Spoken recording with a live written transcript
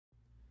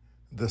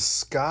The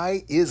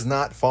sky is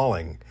not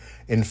falling.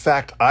 In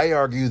fact, I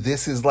argue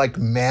this is like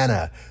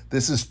manna.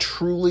 This is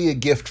truly a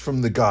gift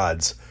from the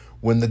gods.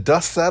 When the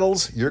dust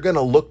settles, you're going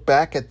to look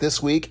back at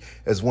this week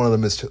as one of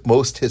the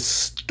most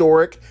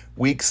historic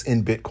weeks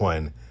in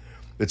Bitcoin.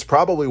 It's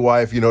probably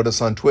why, if you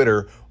notice on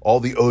Twitter, all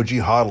the OG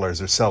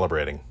hodlers are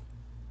celebrating.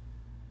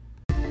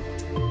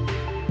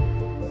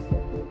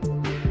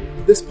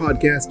 This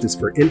podcast is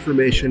for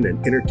information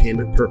and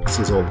entertainment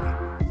purposes only.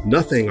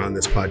 Nothing on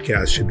this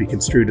podcast should be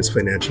construed as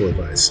financial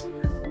advice.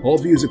 All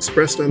views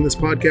expressed on this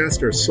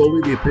podcast are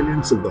solely the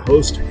opinions of the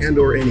host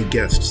and/or any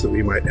guests that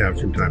we might have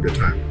from time to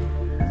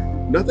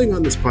time. Nothing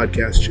on this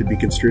podcast should be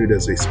construed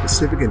as a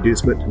specific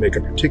inducement to make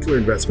a particular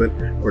investment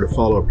or to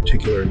follow a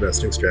particular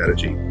investing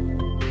strategy.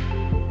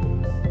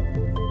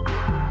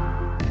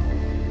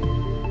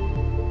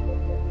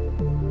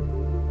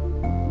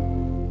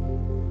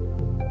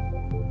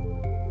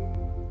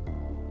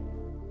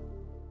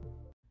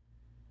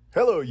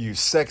 Hello, you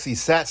sexy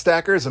sat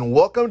stackers, and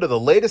welcome to the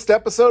latest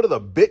episode of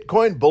the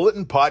Bitcoin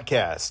Bulletin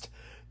Podcast.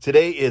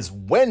 Today is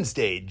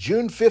Wednesday,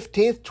 June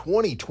 15th,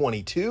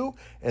 2022,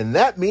 and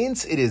that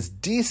means it is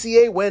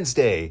DCA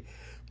Wednesday.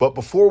 But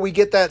before we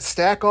get that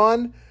stack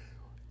on,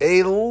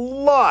 a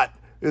lot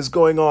is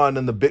going on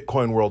in the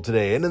Bitcoin world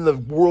today and in the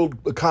world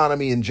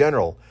economy in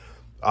general.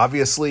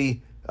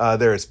 Obviously,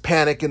 there is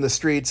panic in the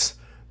streets.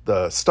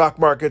 The stock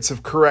markets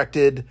have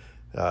corrected.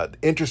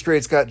 Interest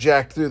rates got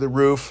jacked through the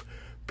roof.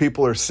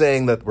 People are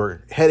saying that we're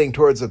heading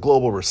towards a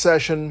global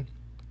recession.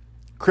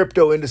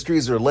 Crypto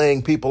industries are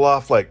laying people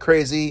off like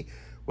crazy.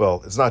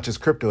 Well, it's not just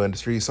crypto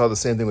industry. You saw the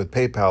same thing with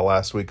PayPal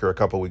last week or a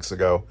couple weeks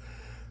ago.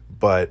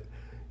 But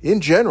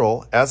in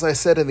general, as I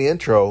said in the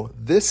intro,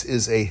 this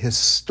is a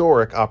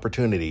historic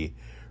opportunity.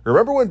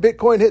 Remember when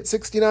Bitcoin hit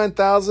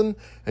 69,000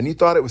 and you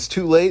thought it was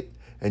too late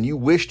and you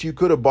wished you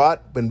could have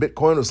bought when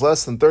Bitcoin was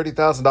less than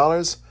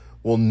 $30,000?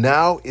 Well,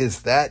 now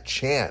is that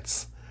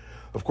chance.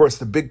 Of course,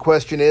 the big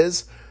question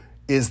is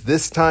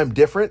this time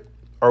different?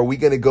 Are we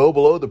going to go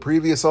below the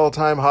previous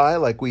all-time high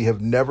like we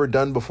have never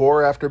done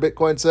before after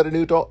Bitcoin set a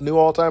new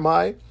all-time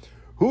high?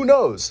 Who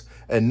knows?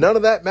 And none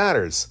of that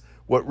matters.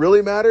 What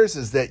really matters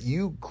is that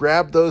you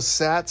grab those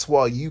sats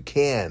while you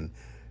can.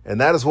 And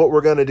that is what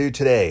we're going to do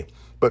today.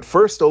 But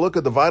first, a look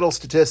at the vital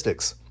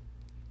statistics.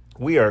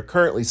 We are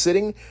currently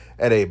sitting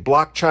at a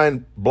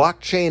blockchain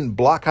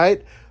block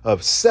height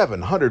of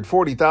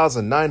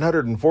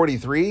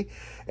 740,943,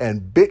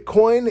 and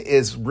Bitcoin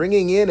is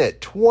ringing in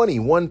at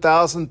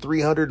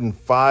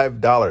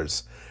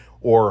 $21,305,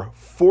 or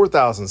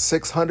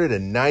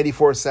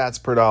 4,694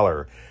 sats per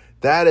dollar.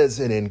 That is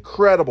an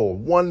incredible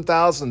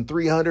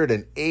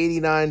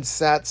 1,389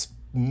 sats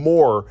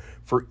more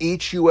for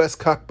each U.S.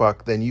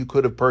 cuckbuck than you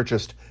could have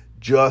purchased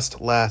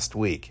just last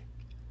week.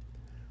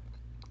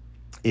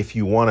 If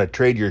you want to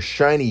trade your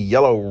shiny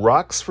yellow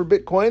rocks for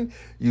Bitcoin,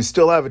 you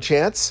still have a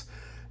chance.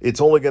 It's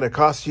only going to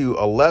cost you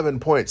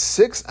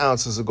 11.6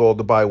 ounces of gold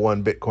to buy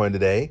one Bitcoin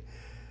today.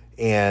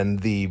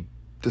 And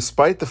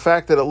despite the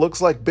fact that it looks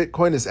like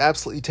Bitcoin is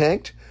absolutely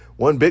tanked,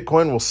 one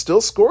Bitcoin will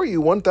still score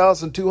you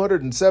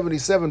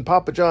 1,277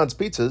 Papa John's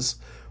pizzas.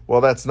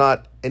 While that's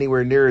not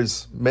anywhere near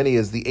as many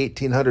as the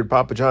 1,800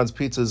 Papa John's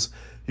pizzas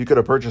you could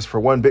have purchased for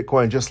one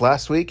Bitcoin just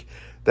last week,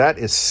 that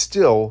is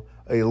still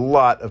a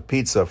lot of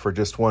pizza for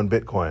just one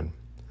Bitcoin.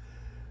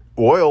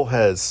 Oil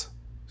has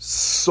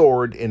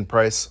soared in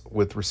price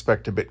with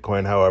respect to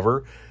Bitcoin,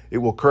 however. It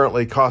will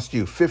currently cost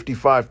you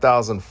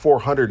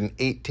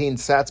 55,418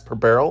 sats per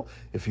barrel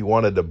if you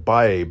wanted to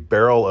buy a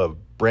barrel of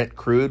Brent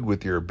crude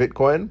with your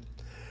Bitcoin.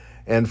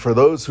 And for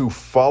those who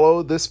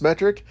follow this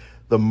metric,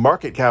 the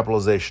market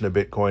capitalization of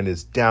Bitcoin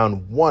is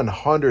down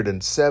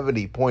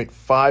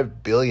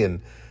 170.5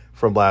 billion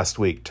from last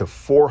week to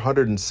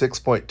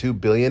 406.2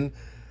 billion.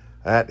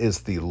 That is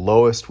the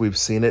lowest we've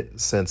seen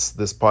it since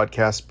this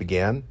podcast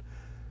began.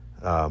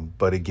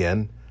 But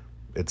again,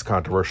 it's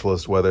controversial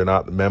as to whether or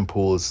not the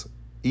mempool is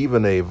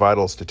even a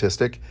vital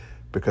statistic,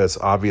 because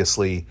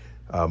obviously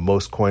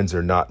most coins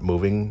are not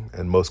moving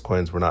and most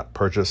coins were not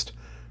purchased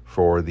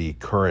for the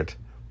current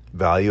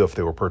value if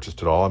they were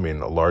purchased at all. I mean,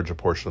 a larger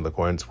portion of the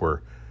coins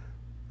were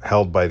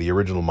held by the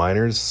original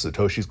miners.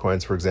 Satoshi's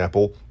coins, for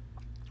example,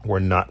 were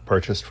not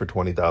purchased for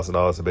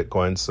 $20,000 a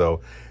Bitcoin.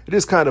 So it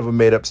is kind of a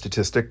made-up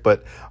statistic,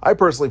 but I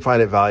personally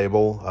find it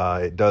valuable.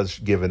 It does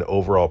give an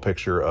overall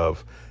picture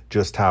of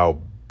just how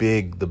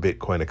big the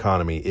Bitcoin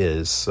economy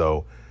is.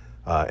 So,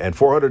 and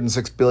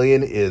 406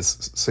 billion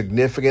is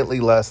significantly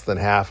less than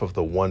half of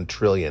the 1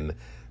 trillion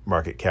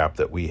market cap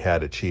that we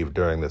had achieved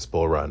during this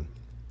bull run.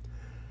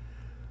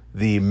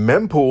 The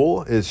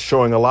mempool is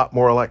showing a lot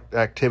more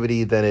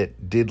activity than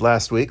it did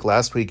last week.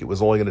 Last week, it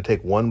was only going to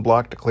take one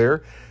block to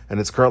clear, and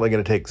it's currently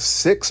going to take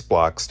 6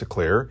 blocks to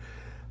clear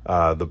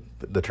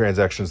the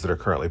transactions that are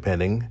currently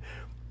pending.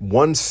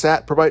 1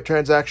 sat per byte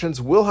transactions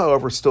will,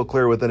 however, still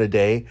clear within a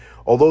day,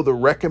 although the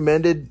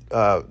recommended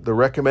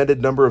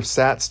number of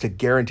sats to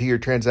guarantee your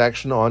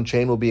transaction on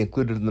chain will be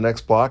included in the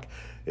next block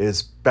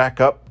is back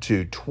up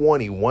to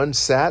 21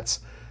 sats.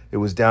 It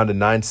was down to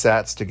 9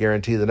 sats to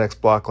guarantee the next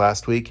block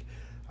last week.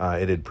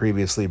 It had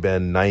previously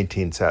been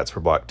 19 sats per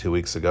block 2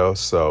 weeks ago,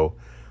 so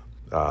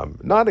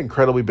not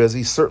incredibly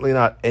busy, certainly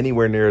not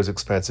anywhere near as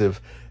expensive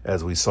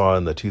as we saw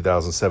in the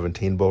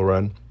 2017 bull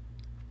run,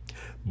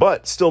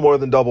 but still more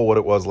than double what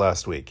it was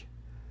last week.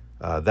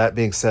 That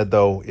being said,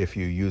 though, if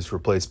you use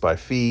replace by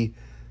fee,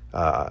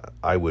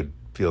 I would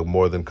feel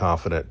more than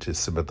confident to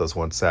submit those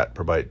 1 sat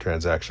per byte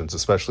transactions,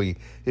 especially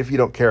if you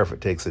don't care if it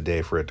takes a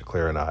day for it to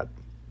clear or not.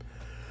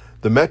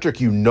 The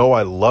metric you know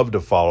I love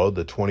to follow,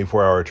 the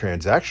 24-hour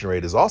transaction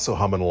rate, is also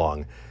humming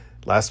along.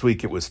 Last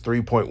week it was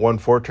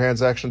 3.14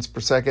 transactions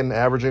per second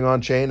averaging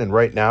on chain, and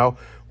right now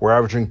we're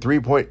averaging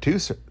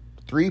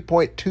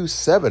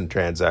 3.27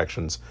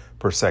 transactions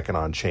per second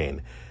on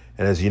chain.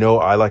 And as you know,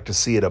 I like to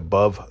see it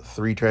above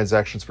 3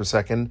 transactions per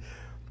second.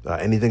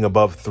 Anything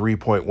above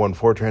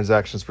 3.14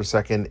 transactions per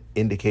second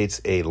indicates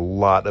a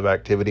lot of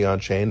activity on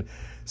chain.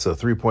 So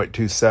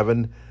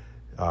 3.27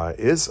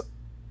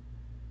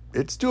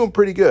 it's doing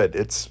pretty good.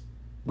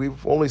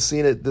 We've only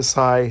seen it this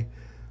high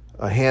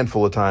a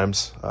handful of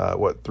times.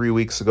 3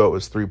 weeks ago it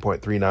was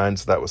 3.39,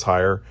 so that was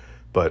higher.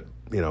 But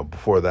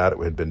before that it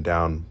had been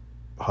down,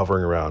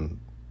 hovering around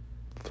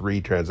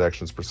 3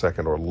 transactions per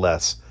second or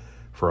less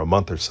for a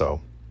month or so.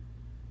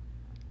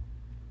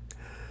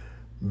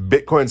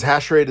 Bitcoin's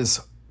hash rate is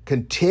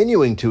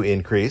continuing to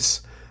increase.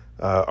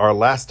 Our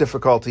last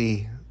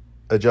difficulty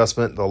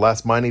adjustment, the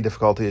last mining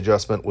difficulty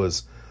adjustment,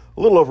 was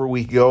a little over a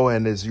week ago,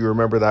 and as you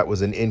remember, that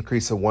was an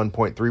increase of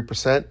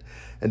 1.3%.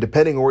 And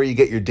depending on where you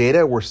get your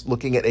data, we're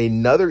looking at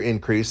another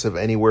increase of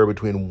anywhere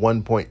between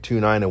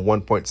 1.29 and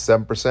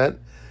 1.7%,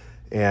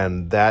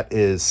 and that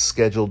is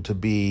scheduled to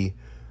be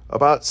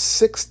about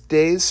 6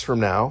 days from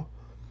now.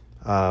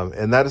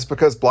 And that is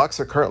because blocks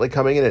are currently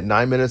coming in at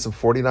 9 minutes and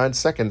 49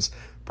 seconds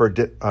per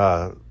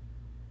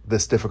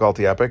this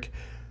difficulty epoch,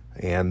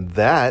 and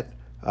that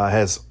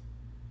has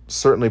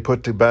certainly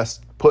put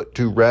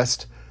to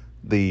rest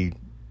the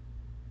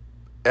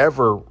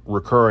ever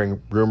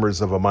recurring rumors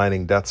of a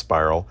mining death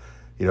spiral.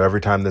 Every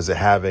time there's a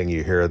halving,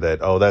 you hear that,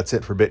 oh, that's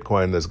it for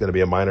Bitcoin. There's going to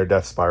be a miner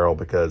death spiral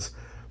because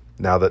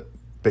now that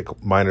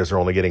miners are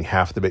only getting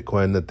half the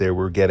Bitcoin that they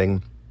were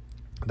getting,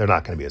 they're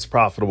not going to be as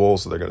profitable,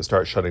 so they're going to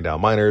start shutting down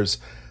miners.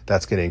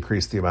 That's going to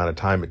increase the amount of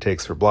time it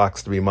takes for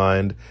blocks to be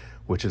mined,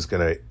 which is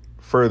going to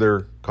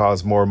further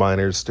cause more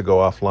miners to go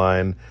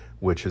offline,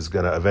 which is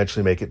going to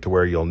eventually make it to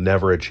where you'll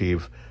never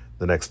achieve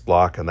the next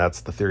block. And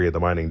that's the theory of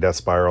the mining death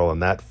spiral.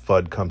 And that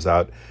FUD comes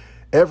out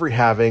every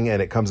halving,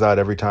 and it comes out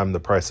every time the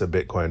price of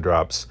Bitcoin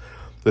drops.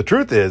 The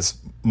truth is,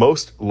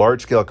 most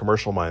large-scale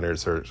commercial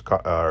miners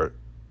have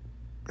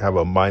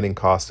a mining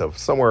cost of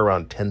somewhere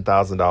around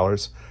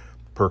 $10,000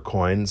 per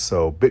coin.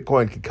 So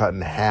Bitcoin could cut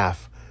in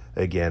half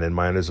again, and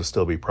miners will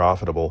still be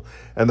profitable.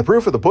 And the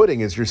proof of the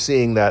pudding is you're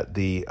seeing that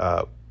the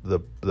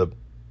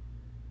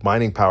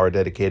mining power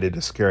dedicated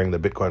to securing the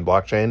Bitcoin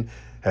blockchain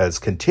has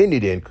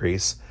continued to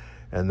increase,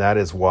 and that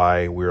is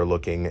why we're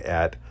looking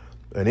at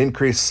an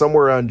increase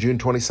somewhere around June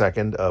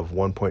 22nd of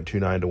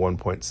 1.29 to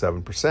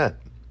 1.7%.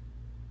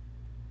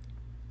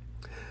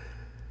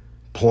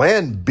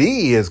 Plan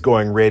B is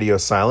going radio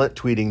silent,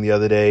 tweeting the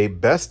other day,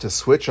 best to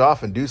switch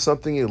off and do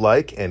something you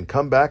like and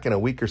come back in a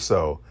week or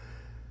so.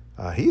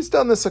 He's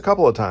done this a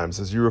couple of times.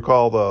 As you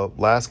recall, the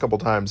last couple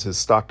of times his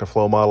stock to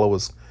flow model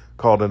was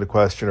called into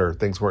question or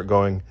things weren't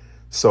going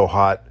so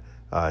hot.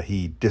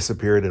 He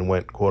disappeared and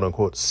went, quote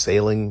unquote,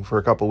 sailing for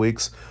a couple of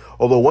weeks.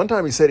 Although one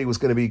time he said he was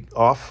going to be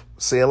off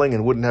sailing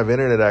and wouldn't have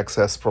internet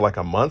access for like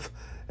a month.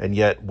 And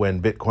yet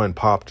when Bitcoin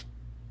popped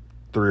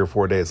 3 or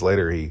 4 days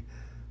later, he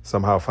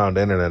somehow found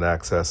internet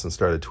access and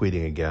started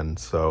tweeting again.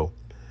 So,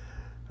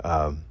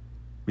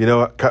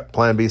 cut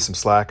Plan B some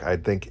slack. I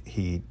think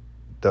his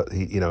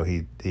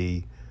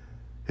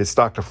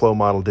stock to flow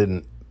model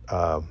didn't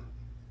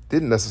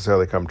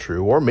necessarily come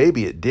true, or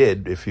maybe it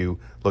did if you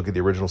look at the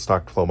original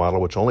stock to flow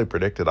model, which only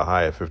predicted a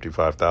high of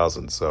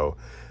 55,000. So,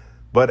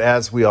 but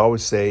as we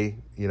always say,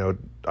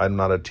 I'm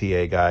not a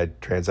TA guy.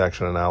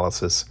 Transaction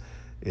analysis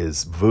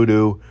is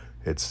voodoo.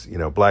 It's,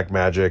 black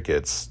magic.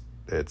 It's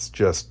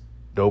just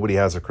nobody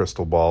has a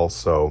crystal ball.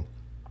 So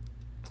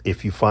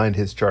if you find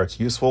his charts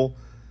useful,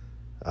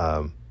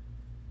 then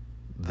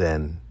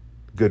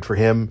good for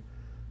him.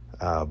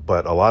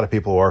 But a lot of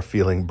people are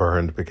feeling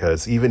burned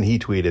because even he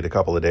tweeted a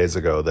couple of days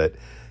ago that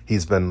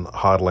he's been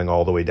hodling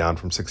all the way down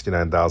from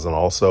 69,000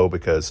 also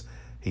because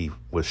he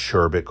was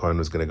sure Bitcoin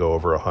was going to go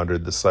over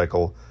 100 this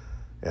cycle.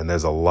 And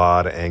there's a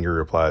lot of angry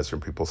replies from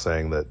people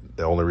saying that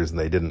the only reason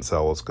they didn't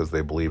sell was because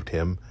they believed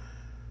him.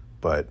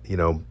 But,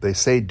 they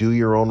say do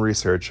your own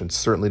research and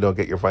certainly don't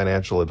get your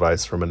financial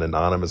advice from an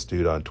anonymous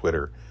dude on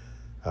Twitter.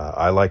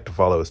 I like to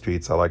follow his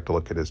tweets. I like to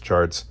look at his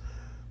charts.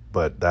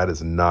 But that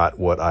is not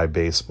what I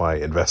base my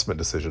investment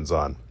decisions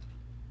on.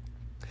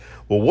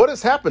 Well, what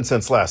has happened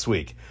since last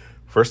week?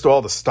 First of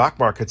all, the stock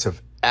markets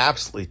have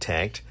absolutely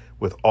tanked,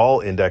 with all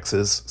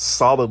indexes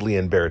solidly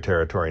in bear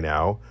territory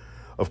now.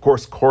 Of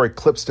course, Corey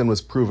Clipston was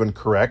proven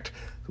correct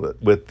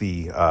with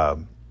the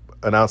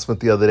announcement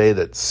the other day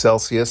that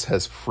Celsius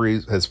has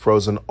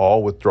frozen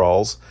all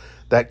withdrawals.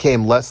 That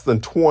came less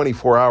than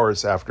 24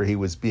 hours after he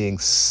was being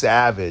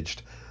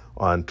savaged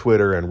on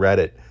Twitter and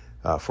Reddit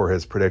for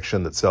his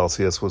prediction that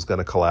Celsius was going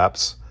to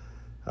collapse.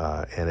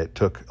 And it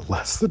took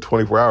less than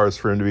 24 hours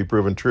for him to be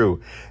proven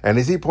true. And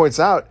as he points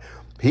out,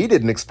 he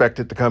didn't expect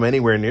it to come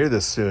anywhere near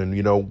this soon.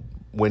 You know,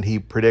 when he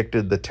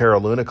predicted the Terra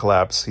Luna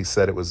collapse, he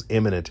said it was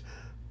imminent,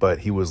 but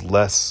he was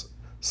less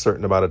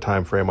certain about a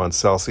time frame on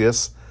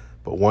Celsius.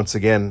 But once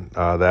again,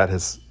 that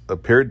has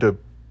appeared to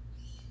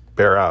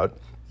bear out,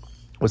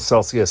 with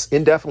Celsius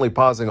indefinitely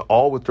pausing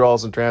all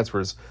withdrawals and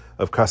transfers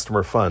of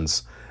customer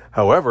funds.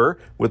 However,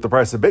 with the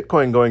price of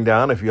Bitcoin going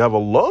down, if you have a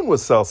loan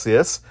with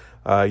Celsius,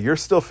 you're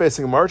still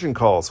facing margin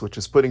calls, which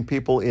is putting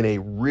people in a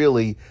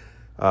really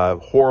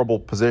horrible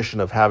position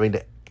of having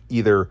to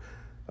either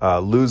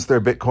lose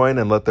their Bitcoin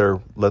and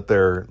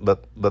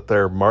let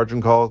their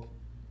margin call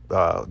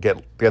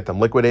get them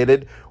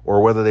liquidated,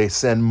 or whether they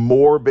send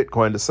more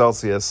Bitcoin to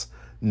Celsius,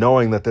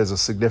 knowing that there's a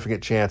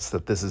significant chance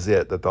that this is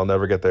it, that they'll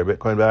never get their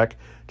Bitcoin back,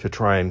 to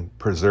try and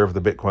preserve the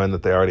Bitcoin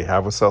that they already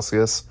have with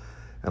Celsius.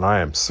 And I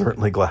am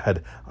certainly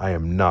glad I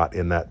am not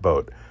in that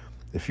boat.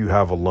 If you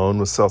have a loan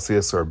with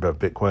Celsius or have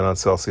Bitcoin on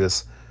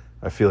Celsius,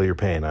 I feel your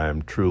pain. I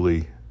am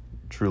truly,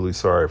 truly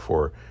sorry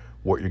for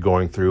what you're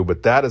going through.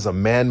 But that is a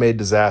man-made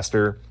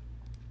disaster.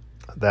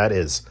 That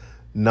is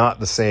not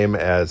the same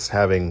as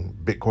having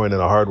Bitcoin in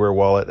a hardware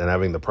wallet and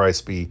having the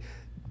price be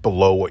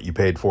below what you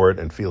paid for it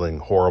and feeling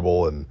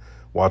horrible and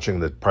watching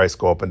the price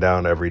go up and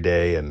down every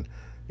day and,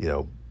 you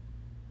know,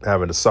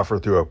 having to suffer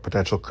through a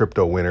potential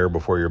crypto winter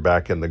before you're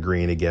back in the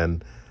green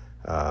again.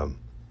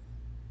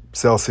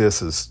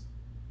 Celsius is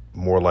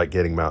more like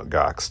getting Mt.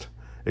 Goxed,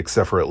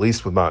 except for at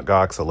least with Mt.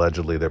 Gox,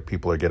 allegedly, that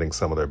people are getting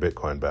some of their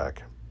Bitcoin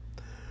back.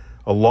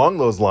 Along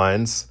those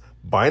lines,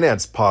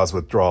 Binance paused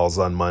withdrawals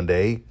on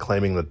Monday,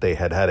 claiming that they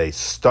had a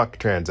stuck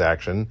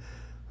transaction.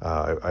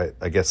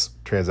 I guess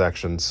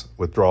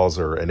withdrawals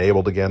are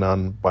enabled again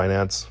on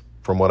Binance,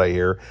 from what I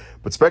hear.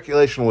 But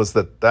speculation was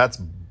that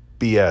that's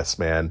BS,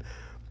 man.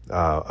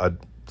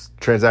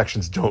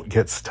 Transactions don't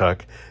get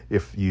stuck.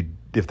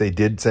 If they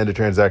did send a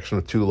transaction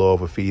with too low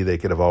of a fee, they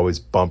could have always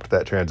bumped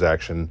that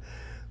transaction.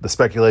 The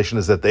speculation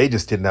is that they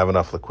just didn't have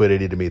enough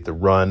liquidity to meet the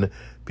run,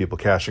 people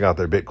cashing out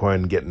their Bitcoin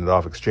and getting it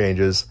off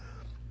exchanges.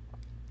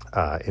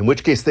 In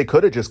which case they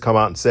could have just come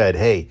out and said,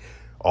 hey,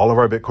 all of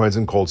our Bitcoin's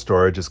in cold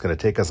storage. It's going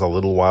to take us a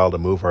little while to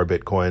move our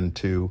Bitcoin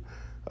to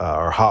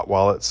our hot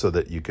wallet so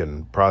that you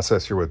can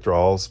process your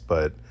withdrawals.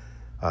 But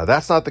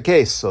that's not the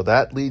case. So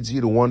that leads you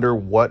to wonder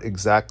what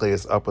exactly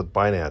is up with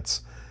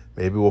Binance.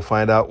 Maybe we'll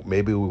find out.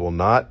 Maybe we will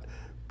not.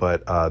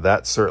 But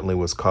that certainly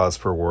was cause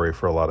for worry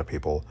for a lot of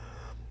people.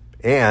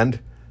 And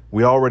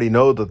we already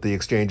know that the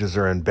exchanges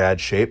are in bad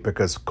shape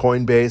because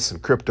Coinbase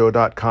and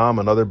Crypto.com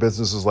and other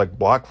businesses like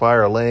BlockFi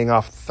are laying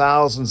off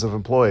thousands of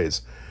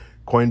employees.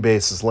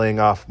 Coinbase is laying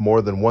off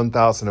more than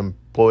 1,000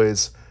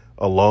 employees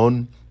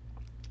alone.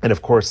 And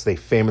of course, they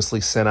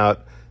famously sent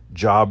out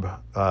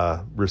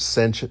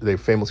they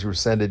famously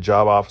rescinded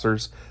job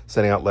offers,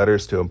 sending out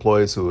letters to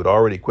employees who had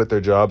already quit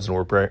their jobs and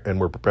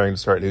were preparing to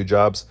start new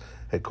jobs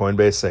at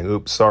Coinbase, saying,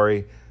 oops,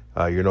 sorry,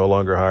 you're no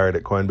longer hired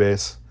at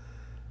Coinbase.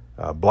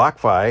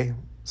 BlockFi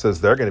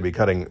says they're going to be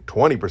cutting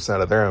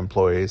 20% of their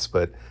employees,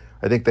 but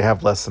I think they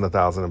have less than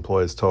 1,000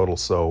 employees total,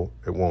 so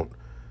it won't.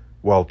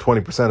 While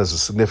 20% is a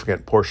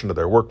significant portion of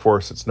their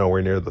workforce, it's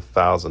nowhere near the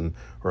 1,000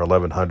 or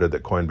 1,100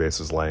 that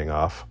Coinbase is laying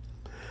off.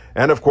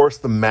 And of course,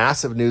 the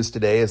massive news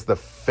today is the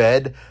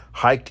Fed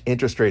hiked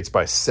interest rates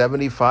by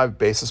 75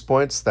 basis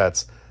points.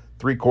 That's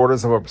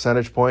 0.75 of a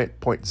percentage point,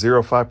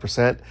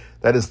 0.05%.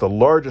 That is the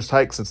largest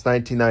hike since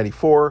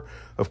 1994.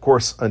 Of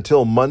course,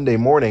 until Monday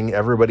morning,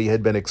 everybody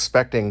had been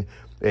expecting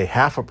a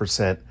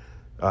 0.5%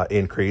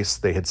 increase.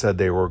 They had said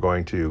they were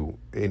going to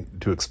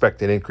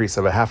expect an increase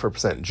of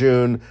 0.5% in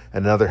June,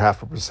 and another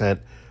 0.5%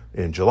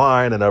 in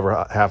July, and another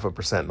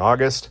 0.5% in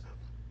August.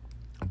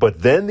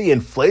 But then the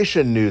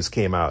inflation news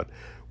came out,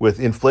 with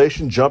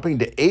inflation jumping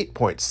to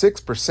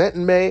 8.6%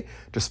 in May,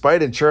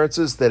 despite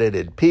assurances that it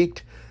had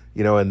peaked,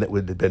 and that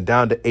would have been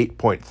down to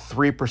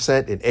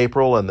 8.3% in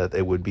April, and that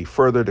it would be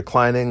further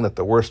declining, that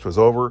the worst was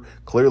over.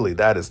 Clearly,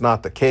 that is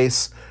not the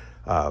case.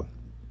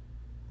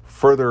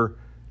 Further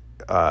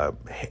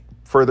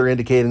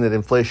indicating that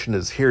inflation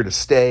is here to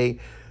stay.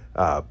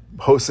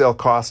 Wholesale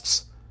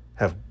costs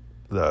have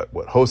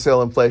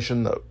wholesale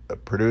inflation, the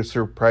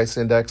producer price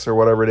index or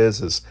whatever it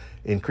is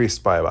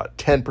increased by about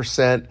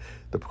 10%.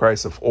 The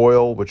price of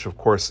oil, which of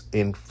course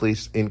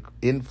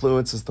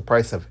influences the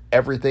price of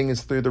everything,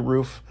 is through the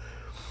roof.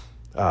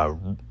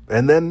 And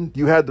then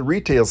you had the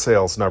retail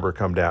sales number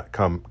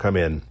come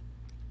in.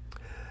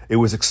 It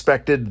was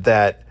expected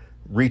that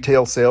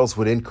retail sales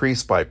would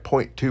increase by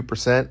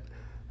 0.2%,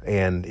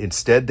 and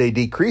instead they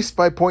decreased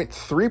by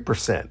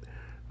 0.3%.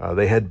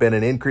 They had been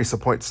an increase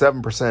of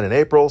 0.7% in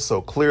April, so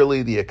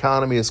clearly the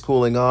economy is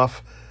cooling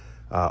off.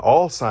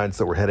 All signs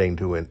that we're heading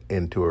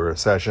into a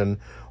recession.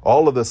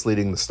 All of this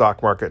leading the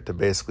stock market to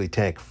basically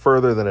tank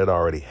further than it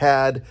already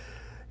had,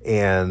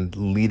 and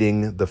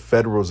leading the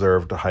Federal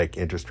Reserve to hike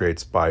interest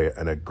rates by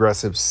an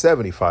aggressive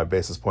 75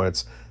 basis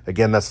points.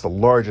 Again, that's the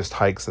largest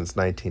hike since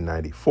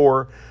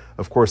 1994.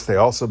 Of course, they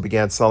also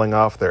began selling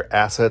off their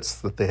assets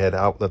that they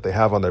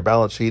have on their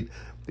balance sheet,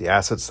 the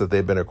assets that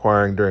they've been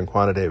acquiring during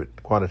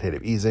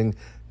quantitative easing,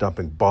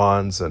 dumping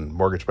bonds and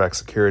mortgage-backed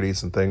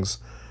securities and things.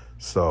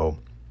 So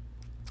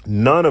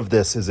none of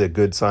this is a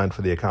good sign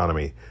for the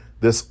economy.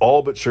 This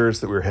all but assures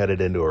that we're headed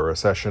into a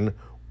recession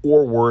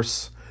or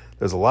worse.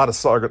 There's a lot of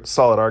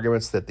solid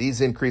arguments that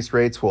these increased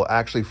rates will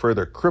actually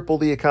further cripple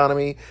the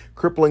economy,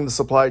 crippling the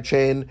supply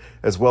chain,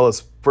 as well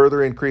as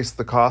further increase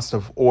the cost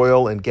of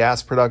oil and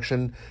gas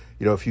production.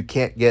 If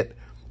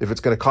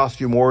it's going to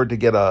cost you more to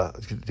get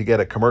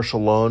a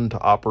commercial loan to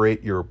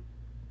operate your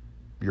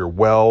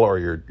well or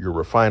your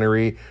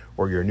refinery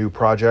or your new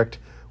project,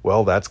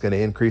 well, that's going to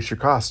increase your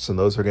costs, and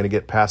those are going to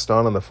get passed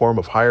on in the form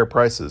of higher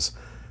prices,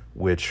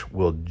 which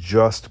will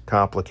just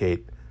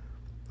complicate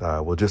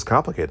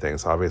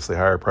things. Obviously,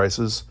 higher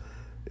prices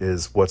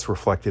is what's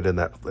reflected in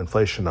that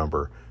inflation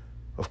number.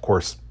 Of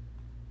course,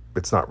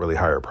 it's not really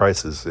higher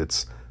prices.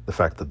 It's the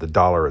fact that the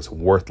dollar is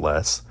worth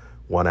less.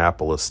 One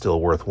apple is still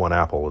worth one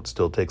apple. It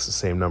still takes the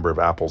same number of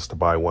apples to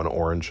buy one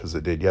orange as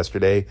it did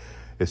yesterday.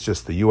 It's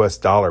just the U.S.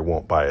 dollar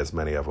won't buy as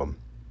many of them.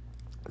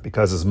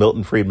 Because as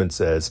Milton Friedman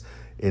says,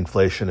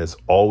 inflation is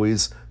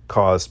always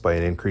caused by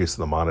an increase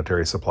in the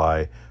monetary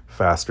supply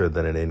faster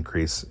than an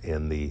increase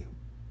in the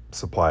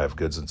supply of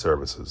goods and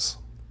services.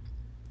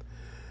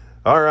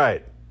 All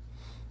right.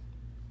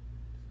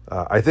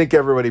 I think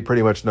everybody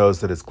pretty much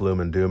knows that it's gloom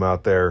and doom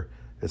out there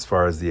as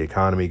far as the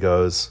economy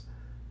goes.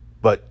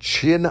 But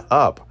chin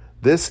up.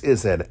 This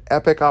is an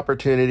epic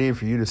opportunity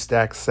for you to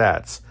stack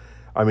sats.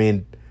 I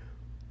mean,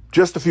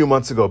 just a few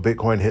months ago,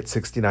 Bitcoin hit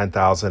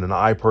 69,000, and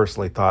I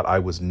personally thought I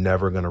was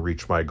never going to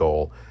reach my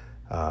goal.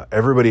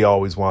 Everybody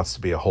always wants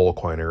to be a whole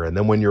coiner. And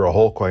then when you're a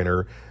whole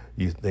coiner,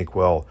 you think,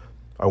 well,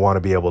 I want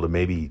to be able to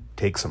maybe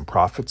take some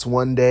profits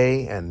one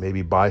day and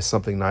maybe buy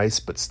something nice,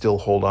 but still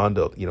hold on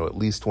to, at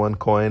least one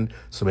coin.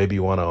 So maybe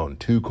you want to own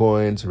 2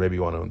 coins, or maybe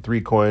you want to own 3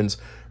 coins,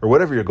 or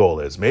whatever your goal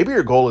is. Maybe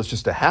your goal is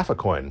just a half a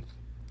coin.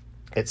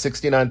 At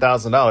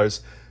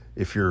 $69,000,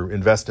 if you're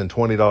investing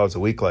 $20 a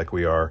week like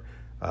we are,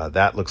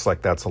 that looks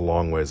like that's a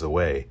long ways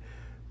away.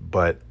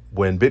 But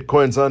when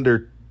Bitcoin's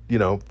under,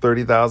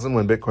 30,000,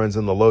 when Bitcoin's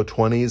in the low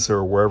 20s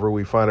or wherever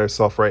we find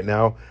ourselves right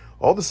now,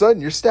 all of a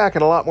sudden you're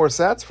stacking a lot more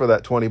sats for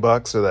that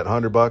 $20 or that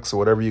 $100 or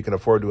whatever you can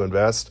afford to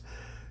invest.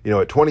 At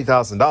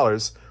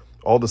 $20,000,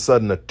 all of a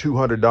sudden a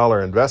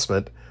 $200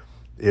 investment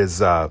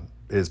is 0.01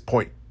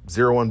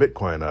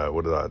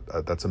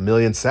 Bitcoin. That's 1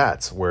 million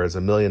sats, whereas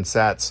 1 million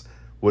sats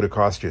would have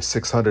cost you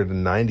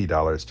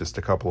 $690 just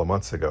a couple of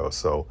months ago.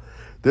 So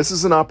this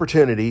is an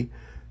opportunity.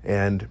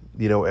 And,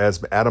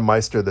 as Adam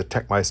Meister, the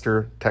Tech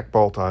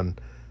Bolt on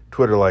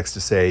Twitter likes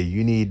to say,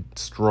 you need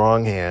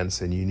strong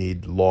hands and you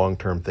need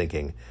long-term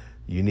thinking.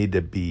 You need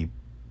to be,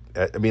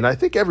 I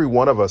think every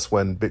one of us,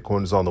 when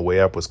Bitcoin was on the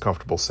way up, was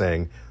comfortable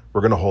saying,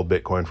 we're going to hold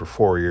Bitcoin for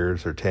 4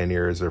 years or 10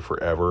 years or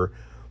forever.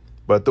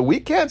 But the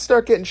weekends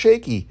start getting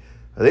shaky.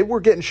 They were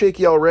getting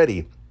shaky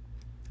already.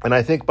 And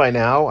I think by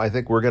now,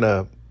 we're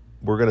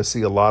going to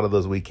see a lot of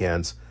those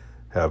weekends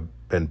have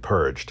been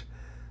purged.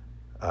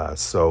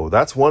 So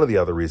that's one of the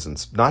other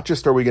reasons. Not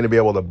just are we going to be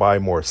able to buy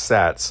more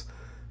sats,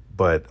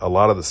 but a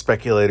lot of the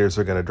speculators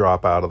are going to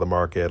drop out of the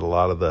market. A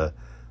lot of the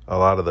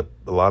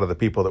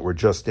people that were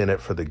just in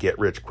it for the get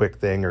rich quick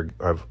thing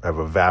have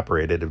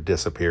evaporated, have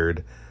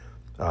disappeared.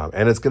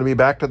 And it's going to be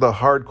back to the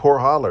hardcore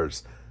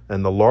hodlers.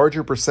 And the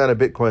larger percent of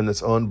Bitcoin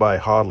that's owned by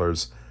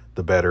hodlers,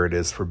 the better it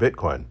is for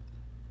Bitcoin.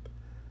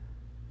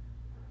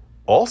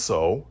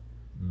 Also,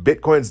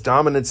 Bitcoin's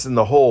dominance in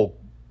the whole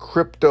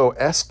crypto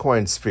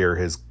S-coin sphere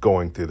is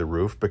going through the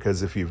roof,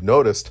 because if you've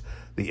noticed,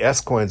 the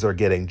S-coins are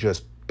getting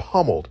just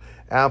pummeled,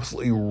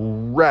 absolutely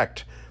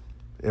wrecked.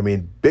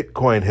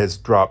 Bitcoin has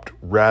dropped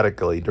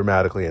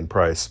dramatically in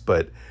price,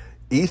 but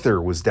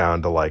Ether was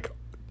down to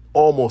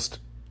almost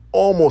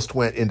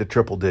went into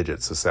triple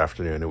digits this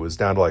afternoon. It was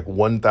down to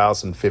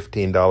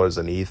 $1,015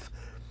 an ETH.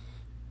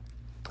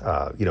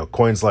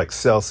 Coins like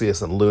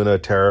Celsius and Luna,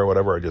 Terra,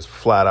 whatever, are just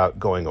flat out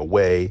going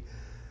away.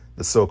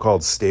 The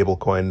so-called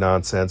stablecoin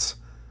nonsense,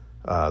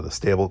 the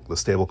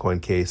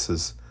stablecoin case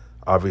has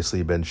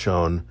obviously been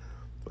shown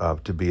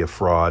to be a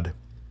fraud.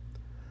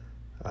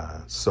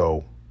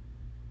 So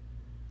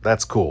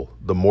that's cool.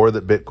 The more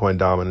that Bitcoin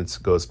dominance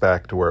goes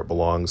back to where it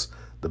belongs,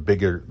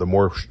 the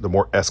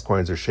more S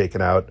coins are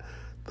shaken out,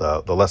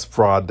 the less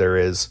fraud there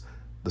is,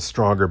 the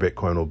stronger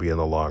Bitcoin will be in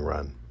the long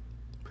run.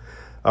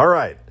 All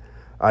right.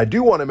 I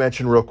do want to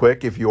mention real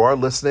quick, if you are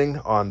listening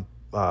on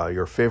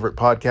your favorite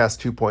Podcast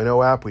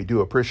 2.0 app, we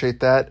do appreciate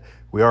that.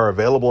 We are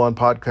available on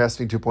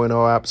Podcasting 2.0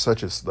 apps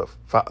such as the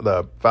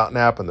Fountain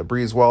app and the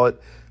Breeze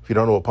wallet. If you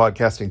don't know what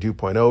Podcasting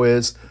 2.0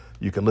 is,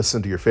 you can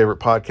listen to your favorite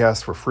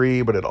podcast for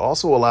free, but it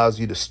also allows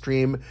you to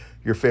stream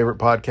your favorite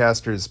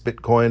podcaster's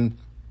Bitcoin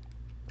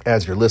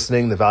as you're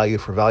listening, the value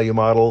for value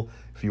model.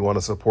 If you want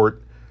to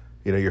support,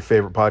 your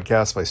favorite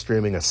podcast by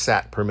streaming a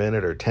sat per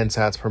minute or 10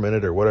 sats per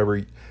minute or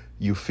whatever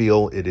you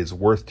feel it is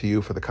worth to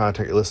you for the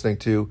content you're listening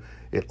to,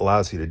 it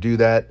allows you to do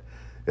that.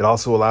 It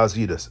also allows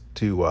you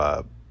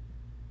to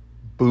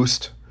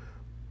boost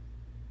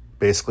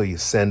basically you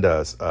send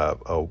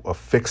a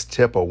fixed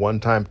tip, a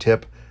one-time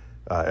tip,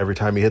 every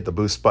time you hit the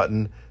boost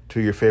button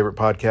to your favorite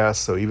podcast.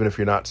 So even if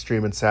you're not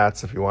streaming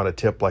sats, if you want to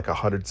tip like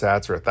 100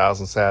 sats or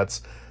 1,000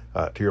 sats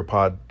to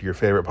your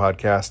favorite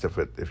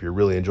podcast, if you're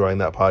really enjoying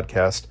that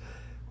podcast,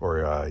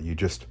 or you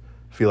just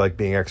feel like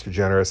being extra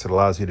generous, it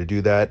allows you to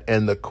do that.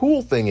 And the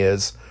cool thing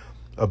is,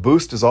 a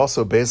boost is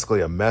also basically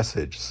a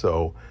message.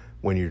 So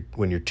when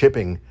you're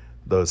tipping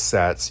those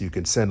sats, you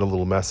can send a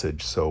little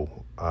message.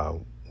 So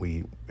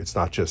it's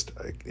not just,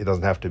 it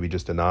doesn't have to be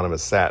just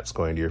anonymous sats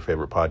going to your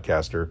favorite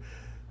podcaster.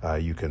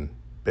 You can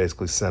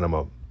basically send them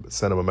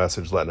a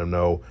message letting them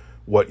know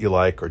what you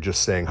like, or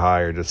just saying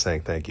hi, or just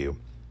saying thank you.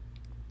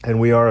 And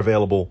we are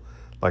available,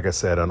 like I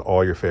said, on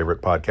all your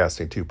favorite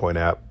podcasting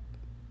 2.0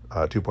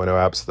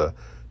 apps, the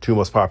two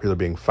most popular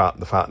being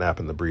the Fountain app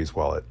and the Breeze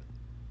wallet.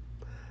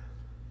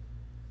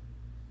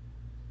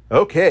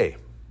 Okay,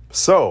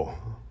 so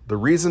the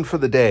reason for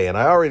the day, and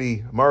I'm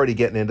already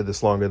getting into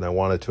this longer than I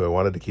wanted to. I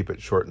wanted to keep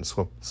it short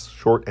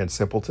and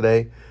simple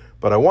today,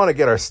 but I want to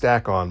get our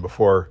stack on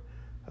before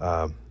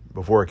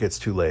it gets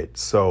too late.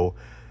 So,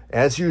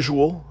 as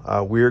usual,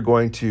 we're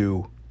going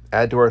to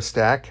add to our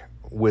stack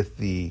with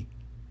the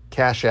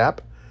Cash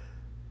App.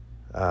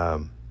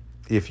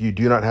 If you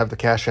do not have the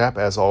Cash App,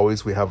 as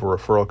always, we have a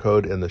referral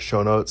code in the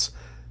show notes.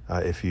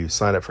 If you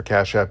sign up for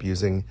Cash App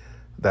using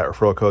that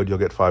referral code, you'll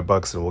get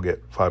 $5, and we'll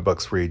get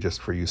 $5 free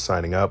just for you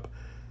signing up.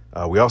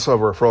 We also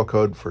have a referral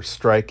code for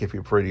Strike if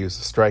you prefer to use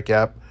the Strike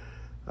app.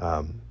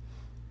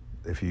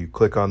 If you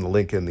click on the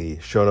link in the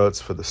show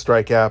notes for the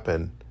Strike app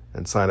and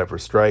sign up for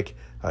Strike,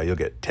 you'll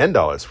get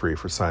 $10 free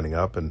for signing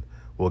up, and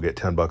we'll get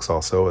 $10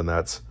 also, and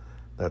that's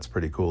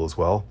pretty cool as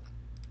well.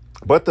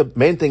 But the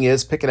main thing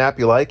is, pick an app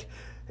you like,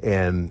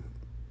 and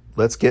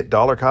let's get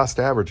dollar cost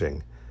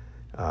averaging.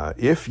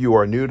 If you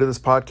are new to this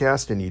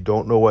podcast and you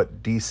don't know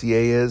what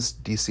DCA is,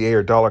 DCA,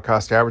 or dollar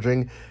cost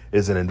averaging,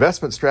 is an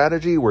investment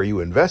strategy where you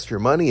invest your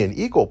money in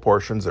equal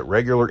portions at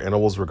regular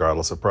intervals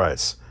regardless of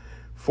price.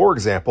 For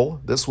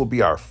example, this will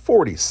be our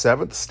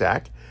 47th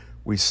stack.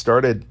 We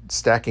started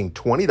stacking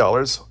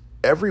 $20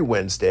 every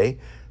Wednesday,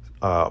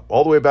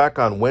 all the way back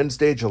on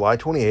Wednesday, July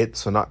 28th,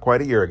 so not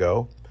quite a year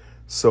ago.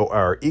 So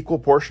our equal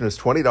portion is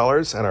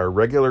 $20, and our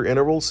regular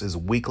intervals is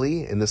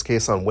weekly, in this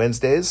case on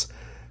Wednesdays.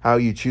 How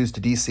you choose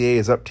to DCA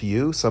is up to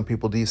you. Some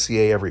people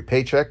DCA every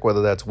paycheck,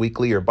 whether that's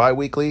weekly or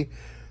biweekly.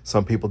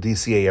 Some people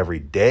DCA every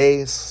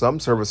day. Some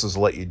services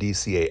let you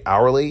DCA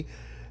hourly.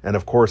 And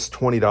of course,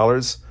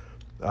 $20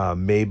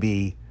 may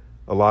be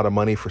a lot of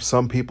money for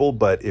some people,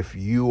 but if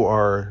you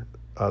are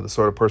the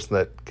sort of person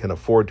that can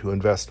afford to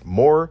invest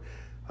more,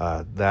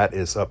 that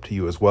is up to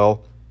you as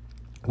well.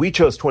 We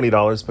chose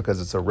 $20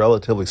 because it's a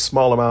relatively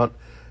small amount.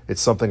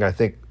 It's something I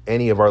think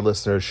any of our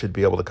listeners should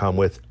be able to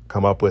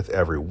come up with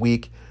every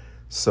week.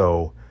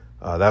 So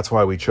that's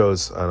why we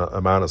chose an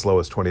amount as low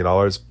as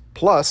 $20.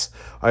 Plus,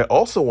 I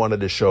also wanted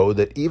to show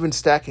that even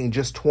stacking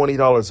just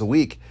 $20 a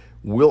week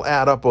will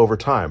add up over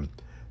time.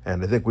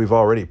 And I think we've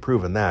already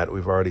proven that.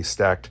 We've already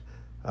stacked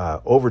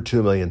over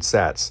 2 million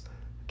sats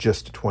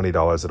just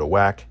 $20 at a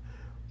whack.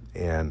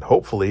 And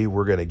hopefully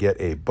we're going to get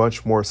a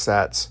bunch more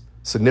sats,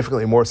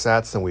 significantly more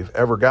sats than we've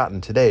ever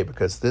gotten today,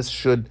 because this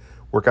should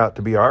work out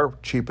to be our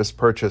cheapest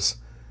purchase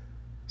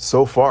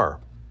so far.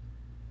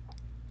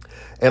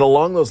 And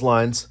along those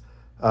lines,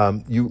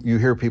 you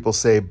hear people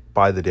say,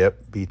 buy the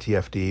dip,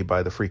 BTFD,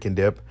 buy the freaking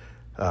dip.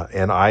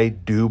 And I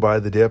do buy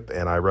the dip,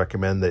 and I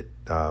recommend that,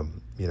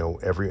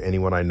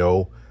 anyone I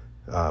know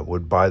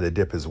would buy the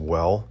dip as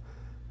well.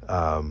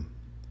 And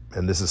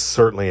this is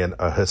certainly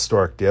a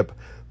historic dip.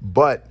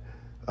 But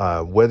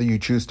whether you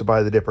choose to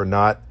buy the dip or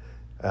not,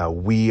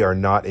 we are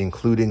not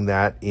including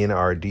that in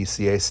our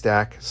DCA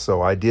stack.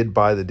 So I did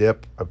buy the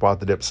dip. I bought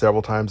the dip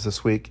several times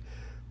this week,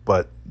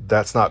 but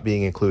that's not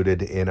being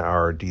included in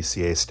our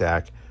DCA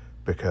stack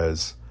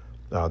because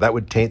that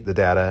would taint the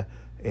data,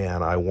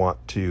 and I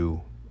want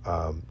to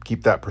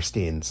keep that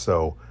pristine.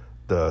 So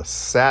the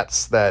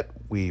sats that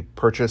we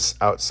purchase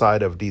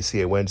outside of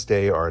DCA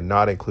Wednesday are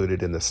not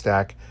included in the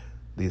stack.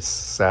 These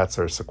sats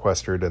are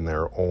sequestered in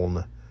their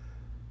own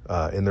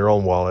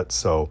wallet.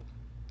 So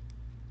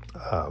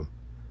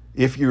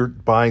if you're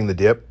buying the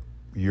dip,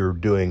 you're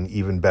doing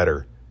even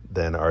better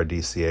than our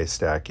DCA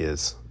stack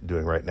is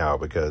doing right now,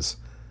 because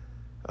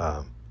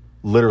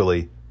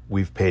literally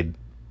we've paid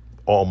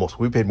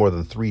more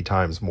than 3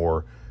 times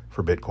more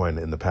for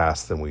Bitcoin in the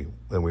past than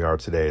we are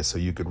today. So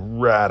you could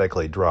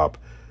radically drop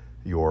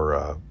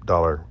your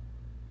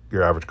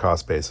average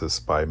cost basis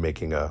by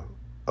making a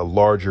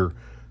larger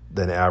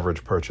than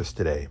average purchase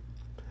today.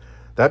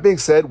 That being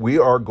said, we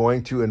are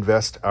going to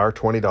invest our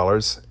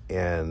 $20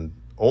 and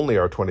only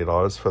our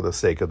 $20 for the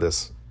sake of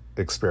this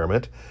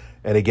experiment.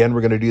 And again,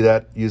 we're going to do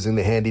that using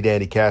the handy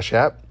dandy Cash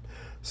App.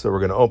 So we're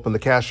going to open the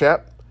Cash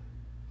App,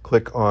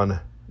 click on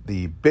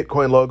the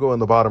Bitcoin logo in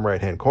the bottom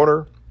right-hand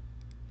corner,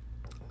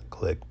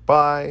 click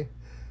buy,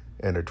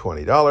 enter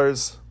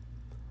 $20,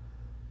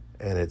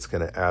 and it's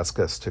going to ask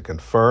us to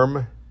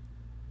confirm.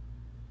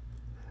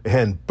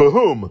 And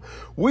boom,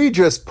 we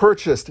just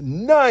purchased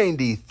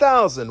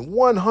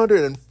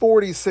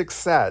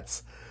 90,146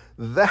 sats.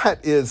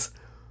 That is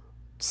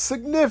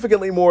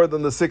significantly more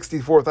than the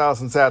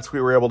 64,000 sats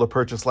we were able to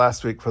purchase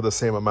last week for the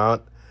same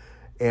amount.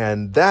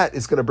 And that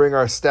is going to bring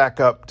our stack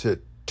up to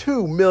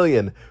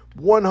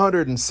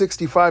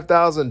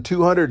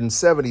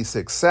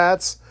 2,165,276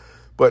 sats.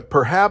 But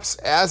perhaps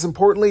as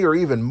importantly, or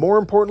even more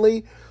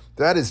importantly,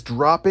 that is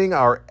dropping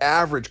our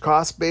average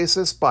cost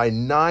basis by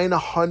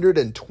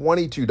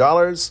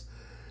 $922.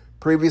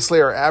 Previously,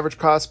 our average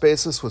cost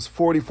basis was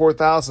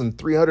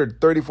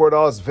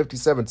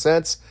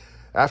 $44,334.57.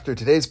 After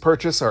today's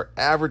purchase, our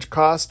average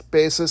cost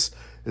basis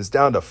is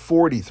down to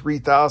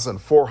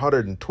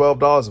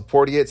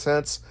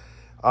 $43,412.48.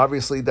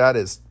 Obviously, that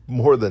is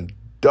more than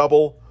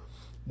double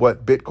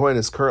what Bitcoin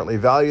is currently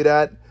valued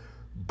at,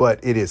 but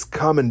it is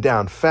coming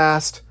down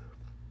fast.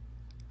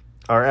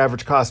 Our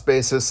average cost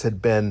basis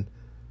had been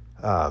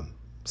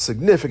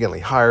significantly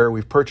higher.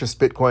 We've purchased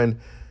Bitcoin.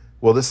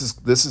 Well, this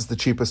is the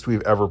cheapest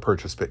we've ever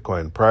purchased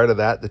Bitcoin. Prior to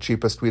that, the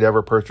cheapest we'd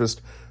ever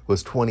purchased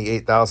was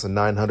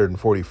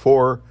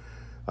 $28,944.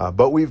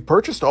 But we've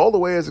purchased all the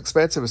way as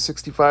expensive as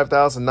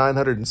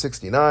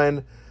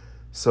 $65,969.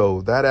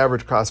 So that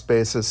average cost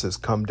basis has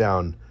come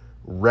down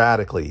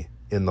radically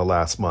in the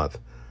last month.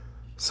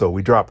 So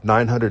we dropped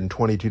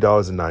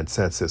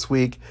 $922.09 this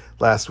week.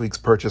 Last week's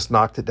purchase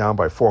knocked it down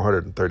by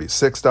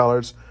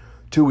 $436.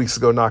 2 weeks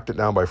ago, knocked it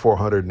down by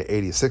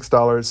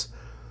 $486.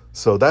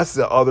 So that's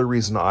the other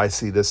reason I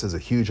see this as a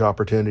huge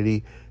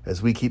opportunity.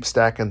 As we keep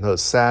stacking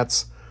those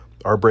sats,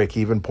 our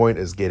break-even point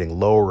is getting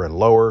lower and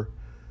lower.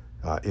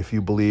 If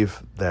you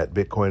believe that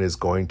Bitcoin is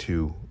going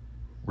to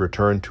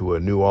return to a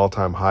new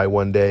all-time high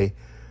one day,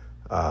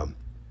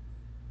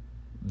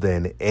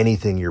 then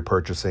anything you're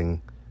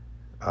purchasing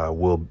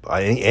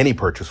any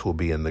purchase will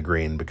be in the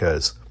green,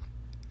 because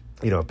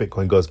if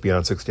Bitcoin goes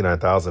beyond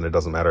 69,000, it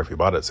doesn't matter if you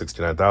bought it at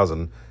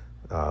 69,000.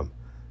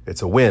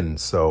 It's a win.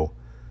 So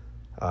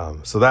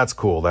that's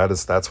cool.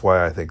 That's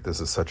why I think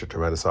this is such a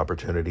tremendous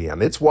opportunity,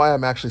 and it's why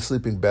I'm actually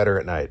sleeping better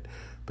at night,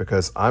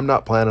 because I'm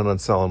not planning on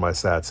selling my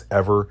sats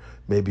ever.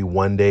 Maybe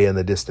one day in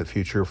the distant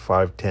future,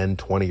 5, 10,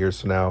 20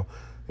 years from now,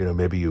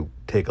 maybe you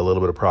take a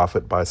little bit of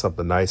profit, buy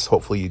something nice.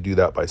 Hopefully you do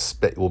that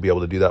we'll be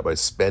able to do that by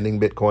spending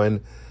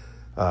Bitcoin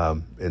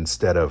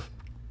instead of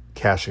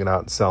cashing it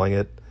out and selling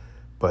it.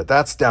 But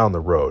that's down the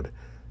road.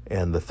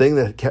 And the thing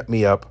that kept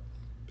me up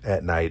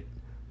at night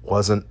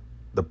wasn't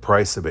the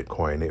price of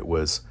Bitcoin. It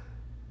was,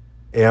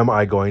 am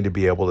I going to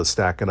be able to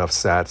stack enough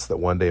sats that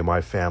one day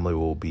my family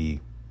will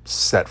be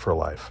set for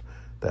life,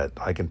 that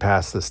I can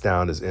pass this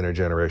down as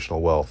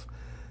intergenerational wealth.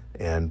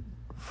 And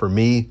for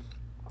me,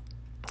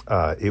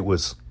 it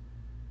was,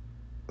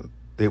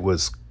 I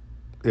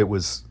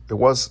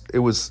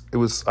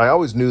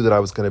always knew that I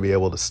was going to be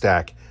able to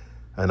stack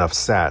enough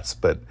sats,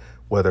 but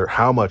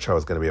how much I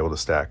was going to be able to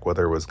stack,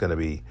 whether it was going to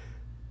be,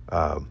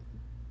 right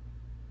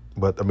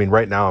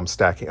now I'm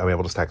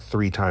able to stack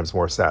 3 times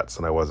more sats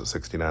than I was at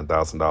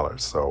 $69,000.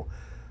 So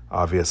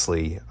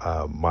obviously,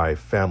 my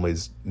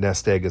family's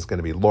nest egg is going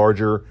to be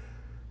larger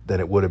than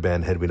it would have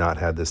been had we not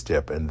had this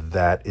dip. And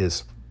that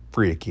is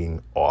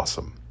freaking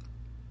awesome.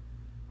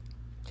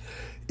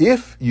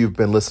 If you've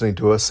been listening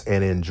to us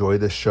and enjoy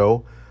this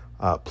show,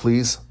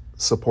 please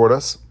support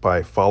us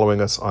by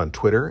following us on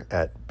Twitter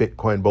at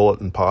Bitcoin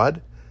Bulletin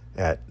Pod.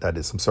 That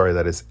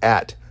is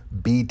at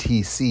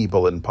BTC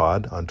Bulletin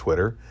Pod on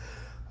Twitter.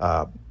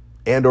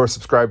 And or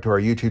subscribe to our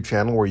YouTube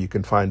channel, where you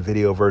can find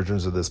video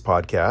versions of this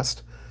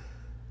podcast.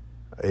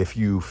 If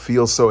you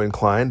feel so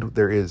inclined,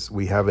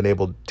 we have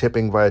enabled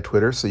tipping via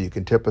Twitter, so you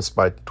can tip us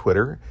by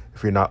Twitter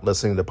if you're not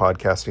listening to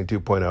Podcasting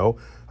 2.0.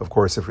 Of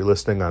course, if you're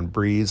listening on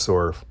Breeze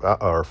or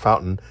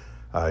Fountain,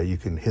 you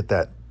can hit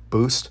that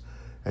boost,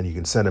 and you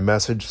can send a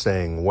message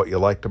saying what you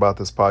liked about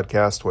this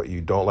podcast, what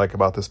you don't like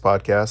about this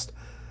podcast,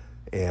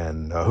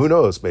 and who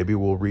knows, maybe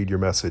we'll read your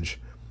message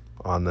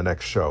on the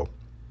next show.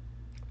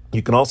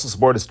 You can also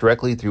support us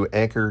directly through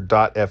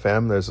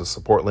anchor.fm. There's a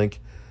support link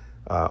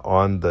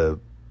on the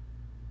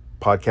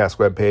podcast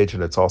webpage,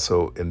 and it's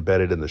also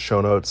embedded in the show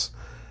notes.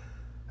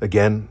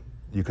 Again,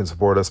 you can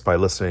support us by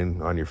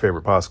listening on your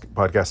favorite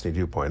Podcasting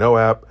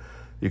 2.0 app.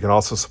 You can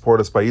also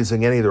support us by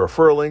using any of the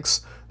referral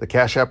links, the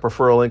Cash App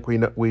referral link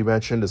we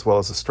mentioned, as well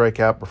as the Strike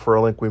App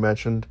referral link we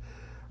mentioned.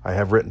 I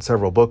have written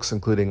several books,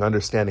 including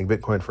Understanding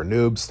Bitcoin for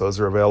Noobs. Those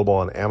are available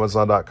on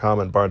Amazon.com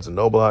and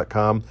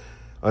BarnesandNoble.com.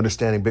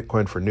 Understanding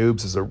Bitcoin for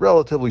Noobs is a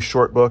relatively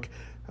short book.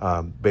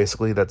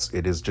 Basically,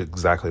 it is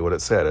exactly what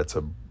it said. It's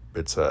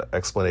a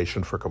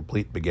explanation for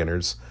complete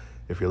beginners.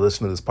 If you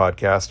listen to this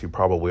podcast, you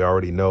probably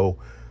already know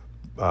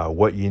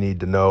what you need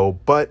to know.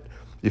 But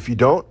if you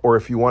don't, or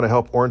if you want to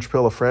help orange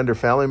pill a friend or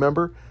family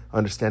member,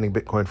 Understanding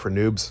Bitcoin for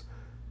Noobs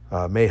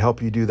may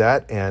help you do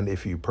that. And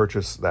if you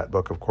purchase that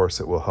book, of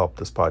course, it will help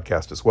this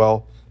podcast as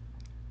well.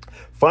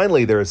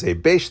 Finally, there is a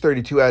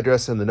Base32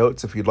 address in the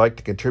notes if you'd like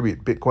to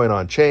contribute Bitcoin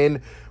on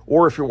chain,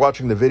 or if you're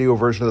watching the video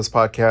version of this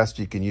podcast,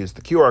 you can use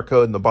the QR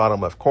code in the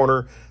bottom left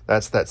corner.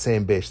 That's that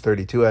same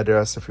Base32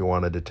 address if you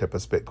wanted to tip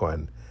us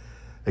Bitcoin.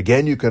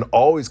 Again, you can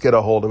always get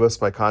a hold of us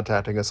by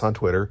contacting us on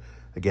Twitter.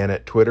 Again,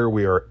 at Twitter,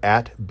 we are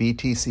at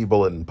BTC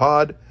Bulletin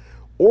Pod.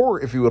 Or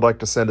if you would like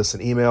to send us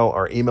an email,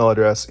 our email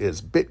address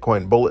is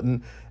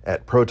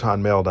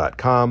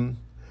bitcoinbulletin@protonmail.com.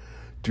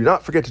 Do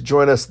not forget to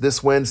join us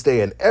this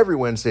Wednesday and every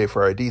Wednesday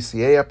for our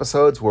DCA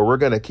episodes, where we're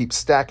going to keep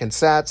stacking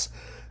sats,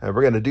 and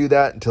we're going to do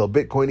that until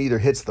Bitcoin either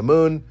hits the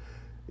moon,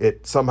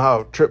 it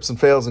somehow trips and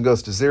fails and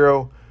goes to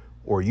zero,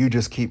 or you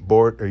just get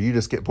bored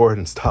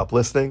and stop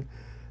listening.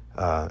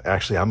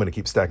 Actually, I'm going to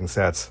keep stacking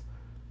sats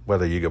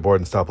whether you get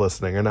bored and stop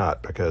listening or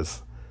not,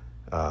 because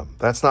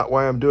that's not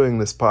why I'm doing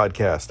this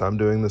podcast. I'm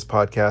doing this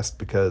podcast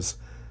because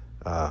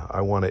I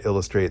want to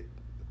illustrate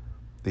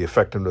the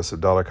effectiveness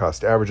of dollar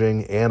cost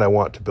averaging, and I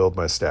want to build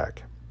my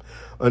stack.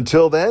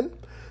 Until then,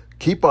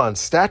 keep on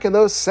stacking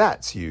those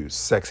sats, you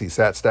sexy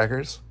sat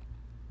stackers.